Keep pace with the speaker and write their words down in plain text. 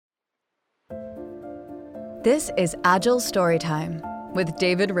This is Agile Storytime with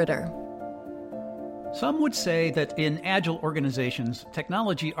David Ritter. Some would say that in Agile organizations,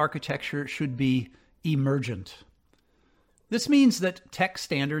 technology architecture should be emergent. This means that tech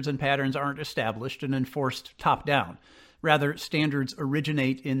standards and patterns aren't established and enforced top-down. Rather, standards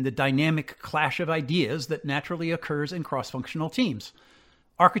originate in the dynamic clash of ideas that naturally occurs in cross-functional teams.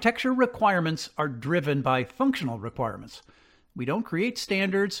 Architecture requirements are driven by functional requirements. We don't create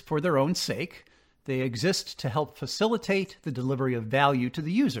standards for their own sake. They exist to help facilitate the delivery of value to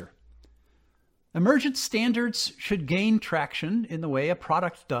the user. Emergent standards should gain traction in the way a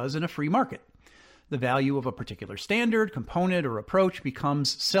product does in a free market. The value of a particular standard, component, or approach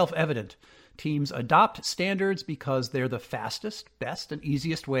becomes self-evident. Teams adopt standards because they're the fastest, best, and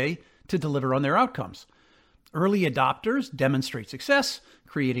easiest way to deliver on their outcomes. Early adopters demonstrate success,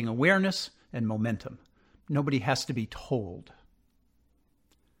 creating awareness and momentum. Nobody has to be told.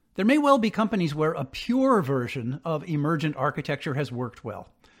 There may well be companies where a pure version of emergent architecture has worked well.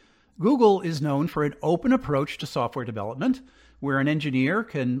 Google is known for an open approach to software development, where an engineer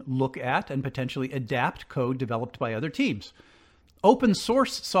can look at and potentially adapt code developed by other teams. Open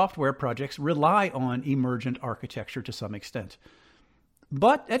source software projects rely on emergent architecture to some extent.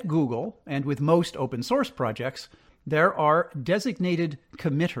 But at Google, and with most open source projects, there are designated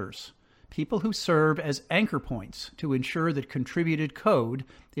committers, people who serve as anchor points to ensure that contributed code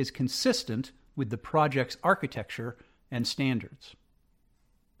is consistent with the project's architecture and standards.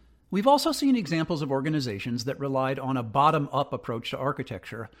 We've also seen examples of organizations that relied on a bottom-up approach to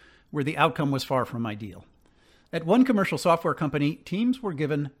architecture, where the outcome was far from ideal. At one commercial software company, teams were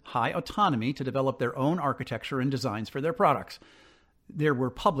given high autonomy to develop their own architecture and designs for their products. There were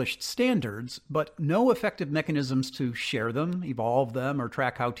published standards, but no effective mechanisms to share them, evolve them, or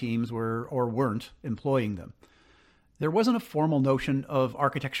track how teams were or weren't employing them. There wasn't a formal notion of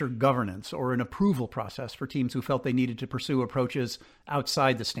architecture governance or an approval process for teams who felt they needed to pursue approaches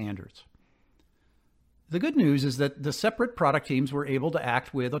outside the standards. The good news is that the separate product teams were able to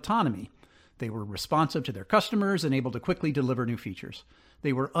act with autonomy. They were responsive to their customers and able to quickly deliver new features.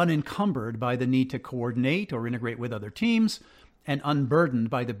 They were unencumbered by the need to coordinate or integrate with other teams, and unburdened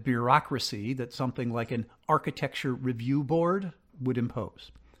by the bureaucracy that something like an architecture review board would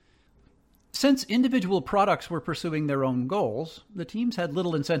impose. Since individual products were pursuing their own goals, the teams had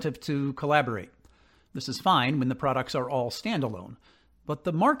little incentive to collaborate. This is fine when the products are all standalone, but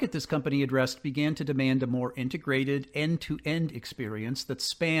the market this company addressed began to demand a more integrated end-to-end experience that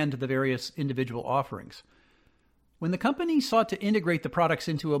spanned the various individual offerings. When the company sought to integrate the products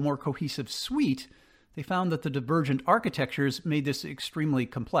into a more cohesive suite, they found that the divergent architectures made this extremely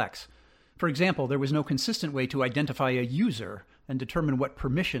complex. For example, there was no consistent way to identify a user and determine what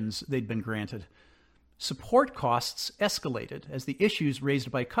permissions they'd been granted. Support costs escalated as the issues raised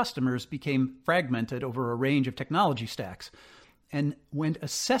by customers became fragmented over a range of technology stacks. And when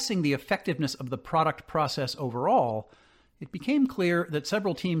assessing the effectiveness of the product process overall, it became clear that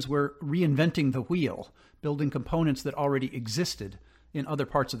several teams were reinventing the wheel, building components that already existed in other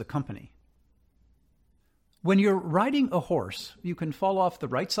parts of the company. When you're riding a horse, you can fall off the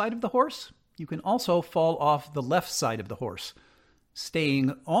right side of the horse. You can also fall off the left side of the horse.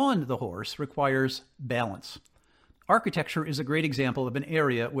 Staying on the horse requires balance. Architecture is a great example of an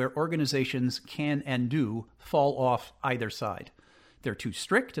area where organizations can and do fall off either side. They're too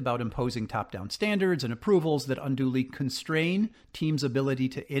strict about imposing top-down standards and approvals that unduly constrain teams' ability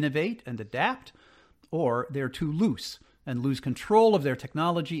to innovate and adapt, or they're too loose and lose control of their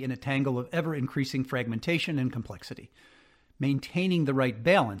technology in a tangle of ever-increasing fragmentation and complexity. Maintaining the right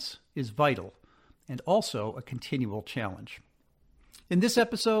balance is vital and also a continual challenge. In this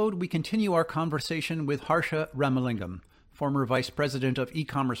episode, we continue our conversation with Harsha Ramalingam, former Vice President of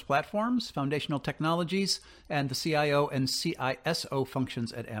E-commerce Platforms, Foundational Technologies, and the CIO and CISO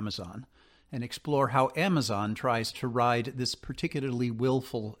functions at Amazon, and explore how Amazon tries to ride this particularly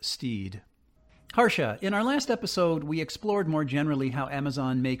willful steed. Harsha, in our last episode, we explored more generally how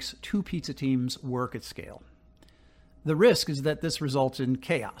Amazon makes two pizza teams work at scale. The risk is that this results in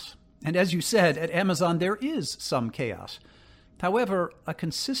chaos. And as you said, at Amazon, there is some chaos. However, a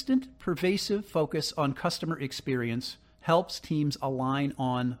consistent, pervasive focus on customer experience helps teams align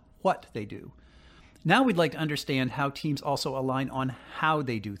on what they do. Now we'd like to understand how teams also align on how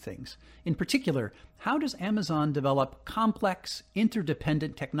they do things. In particular, how does Amazon develop complex,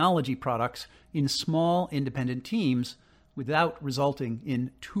 interdependent technology products in small, independent teams without resulting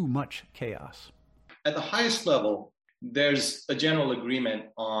in too much chaos? At the highest level, there's a general agreement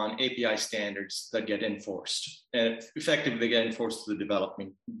on API standards that get enforced. And effectively, they get enforced through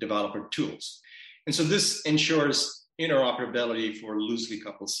the developer tools. And so this ensures interoperability for loosely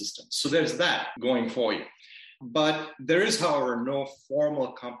coupled systems. So there's that going for you. But there is, however, no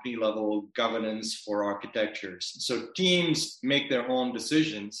formal company level governance for architectures. So teams make their own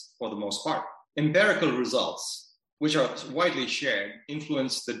decisions for the most part. Empirical results, which are widely shared,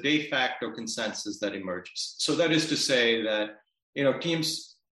 influence the de facto consensus that emerges. So that is to say that,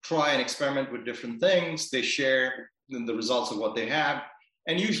 teams try and experiment with different things. They share the results of what they have.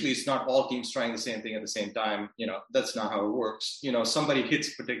 And usually it's not all teams trying the same thing at the same time. That's not how it works. Somebody hits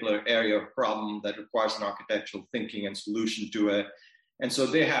a particular area of problem that requires an architectural thinking and solution to it. And so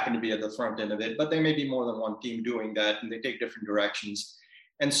they happen to be at the front end of it, but there may be more than one team doing that, and they take different directions.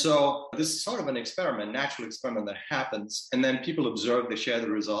 And so this is sort of an experiment, natural experiment that happens. And then people observe, they share the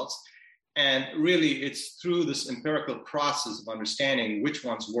results. And really it's through this empirical process of understanding which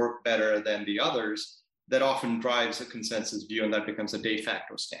ones work better than the others that often drives a consensus view, and that becomes a de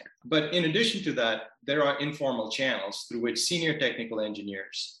facto standard. But in addition to that, there are informal channels through which senior technical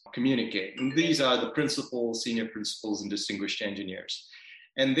engineers communicate. And these are the principals, senior principals, and distinguished engineers.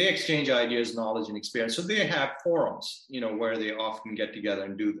 And they exchange ideas, knowledge, and experience. So they have forums, where they often get together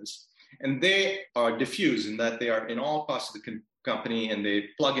and do this. And they are diffuse in that they are in all parts of the company, and they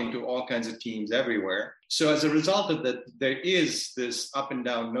plug into all kinds of teams everywhere. So as a result of that, there is this up and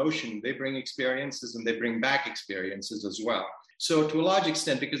down notion. They bring experiences and they bring back experiences as well. So to a large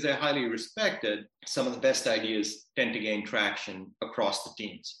extent, because they're highly respected, some of the best ideas tend to gain traction across the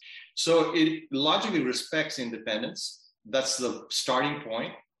teams. So it logically respects independence. That's the starting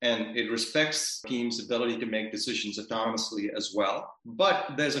point. And it respects teams' ability to make decisions autonomously as well.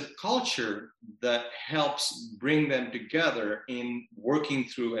 But there's a culture that helps bring them together in working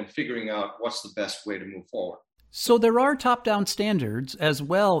through and figuring out what's the best way to move forward. So there are top-down standards as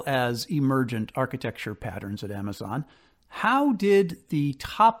well as emergent architecture patterns at Amazon. How did the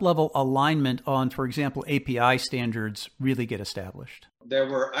top-level alignment on, for example, API standards really get established? There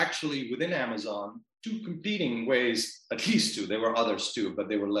were actually within Amazon two competing ways, at least two, there were others too, but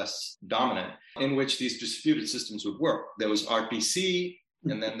they were less dominant, in which these distributed systems would work. There was RPC,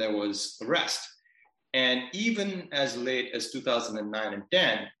 and then there was REST. And even as late as 2009 and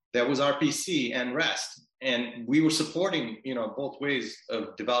 10, there was RPC and REST. And we were supporting, both ways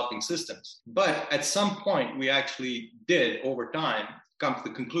of developing systems. But at some point, we actually did, over time, come to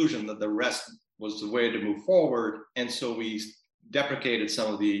the conclusion that the REST was the way to move forward. And so we deprecated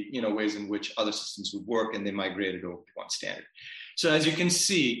some of the ways in which other systems would work, and they migrated over to one standard. So as you can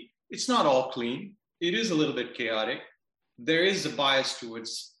see, it's not all clean. It is a little bit chaotic. There is a bias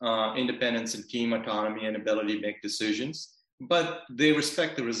towards independence and team autonomy and ability to make decisions, but they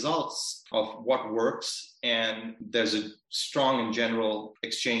respect the results of what works, and there's a strong and general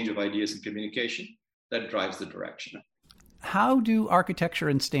exchange of ideas and communication that drives the direction. How do architecture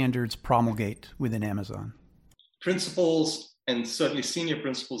and standards promulgate within Amazon? Principals, and certainly senior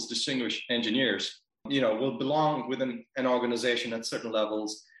principals, distinguished engineers, will belong within an organization at certain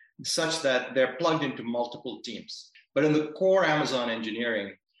levels such that they're plugged into multiple teams. But in the core Amazon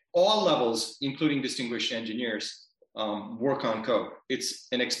engineering, all levels, including distinguished engineers, work on code. It's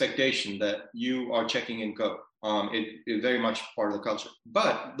an expectation that you are checking in code. It is very much part of the culture.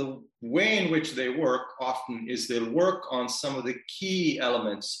 But the way in which they work often is they'll work on some of the key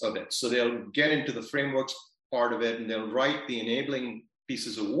elements of it. So they'll get into the frameworks part of it, and they'll write the enabling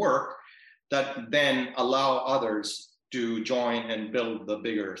pieces of work that then allow others to join and build the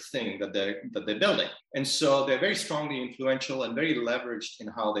bigger thing that they're building. And so they're very strongly influential and very leveraged in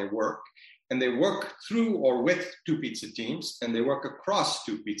how they work. And they work through or with two pizza teams, and they work across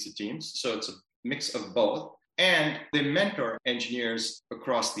two pizza teams. So it's a mix of both. And they mentor engineers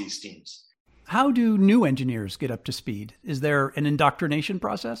across these teams. How do new engineers get up to speed? Is there an indoctrination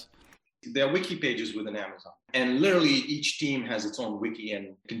process? There are wiki pages within Amazon, and literally each team has its own wiki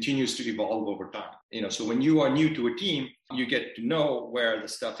and continues to evolve over time. So when you are new to a team, you get to know where the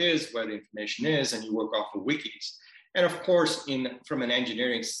stuff is, where the information is, and you work off of wikis. And of course, from an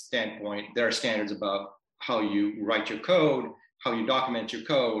engineering standpoint, there are standards about how you write your code, how you document your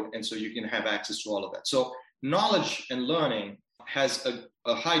code, and so you can have access to all of that. So knowledge and learning has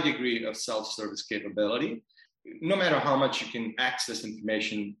a high degree of self-service capability. No matter how much you can access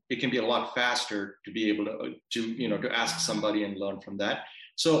information, it can be a lot faster to be able to ask somebody and learn from that.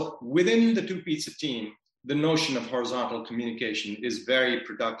 So within the two pizza team, the notion of horizontal communication is very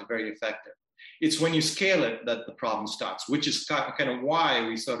productive, very effective. It's when you scale it that the problem starts, which is kind of why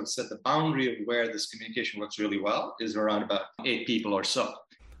we sort of set the boundary of where this communication works really well is around about 8 people or so.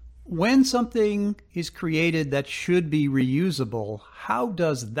 When something is created that should be reusable, how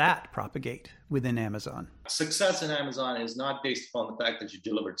does that propagate within Amazon? Success in Amazon is not based upon the fact that you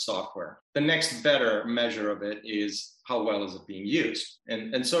delivered software. The next better measure of it is how well is it being used.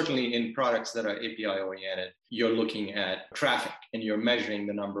 And certainly in products that are API oriented, you're looking at traffic and you're measuring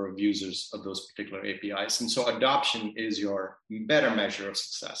the number of users of those particular APIs. And so adoption is your better measure of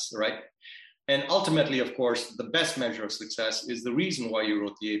success, right? And ultimately, of course, the best measure of success is the reason why you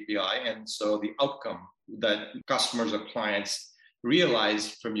wrote the API. And so the outcome that customers or clients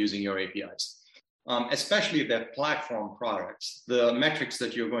realize from using your APIs, especially their platform products, the metrics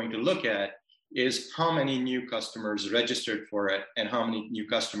that you're going to look at is how many new customers registered for it and how many new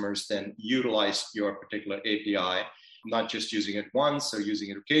customers then utilize your particular API, not just using it once or using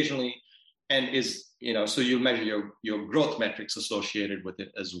it occasionally. And so you'll measure your growth metrics associated with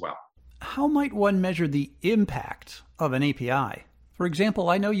it as well. How might one measure the impact of an API? For example,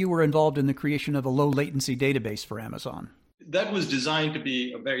 I know you were involved in the creation of a low latency database for Amazon. That was designed to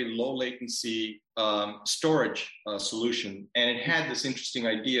be a very low latency storage solution. And it had this interesting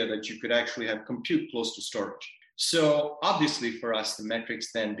idea that you could actually have compute close to storage. So obviously for us, the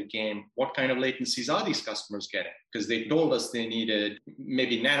metrics then became what kind of latencies are these customers getting? Because they told us they needed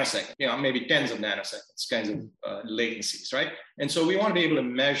maybe nanoseconds, maybe tens of nanoseconds kinds of latencies, right? And so we want to be able to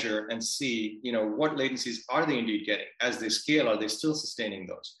measure and see, what latencies are they indeed getting? As they scale, are they still sustaining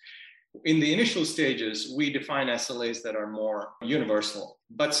those? In the initial stages, we define SLAs that are more universal,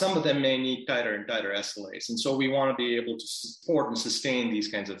 but some of them may need tighter and tighter SLAs. And so we want to be able to support and sustain these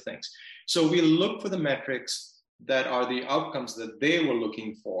kinds of things. So we look for the metrics that are the outcomes that they were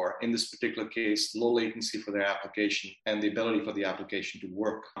looking for, in this particular case, low latency for their application and the ability for the application to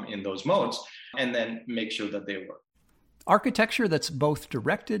work in those modes, and then make sure that they work. Architecture that's both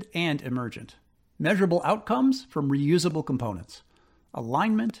directed and emergent. Measurable outcomes from reusable components.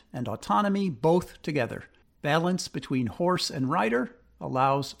 Alignment and autonomy both together. Balance between horse and rider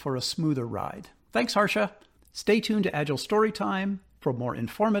allows for a smoother ride. Thanks, Harsha. Stay tuned to Agile Storytime for more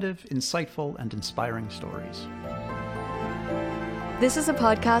informative, insightful, and inspiring stories. This is a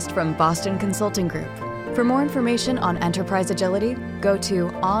podcast from Boston Consulting Group. For more information on enterprise agility, go to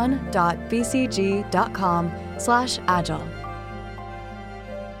on.bcg.com/agile.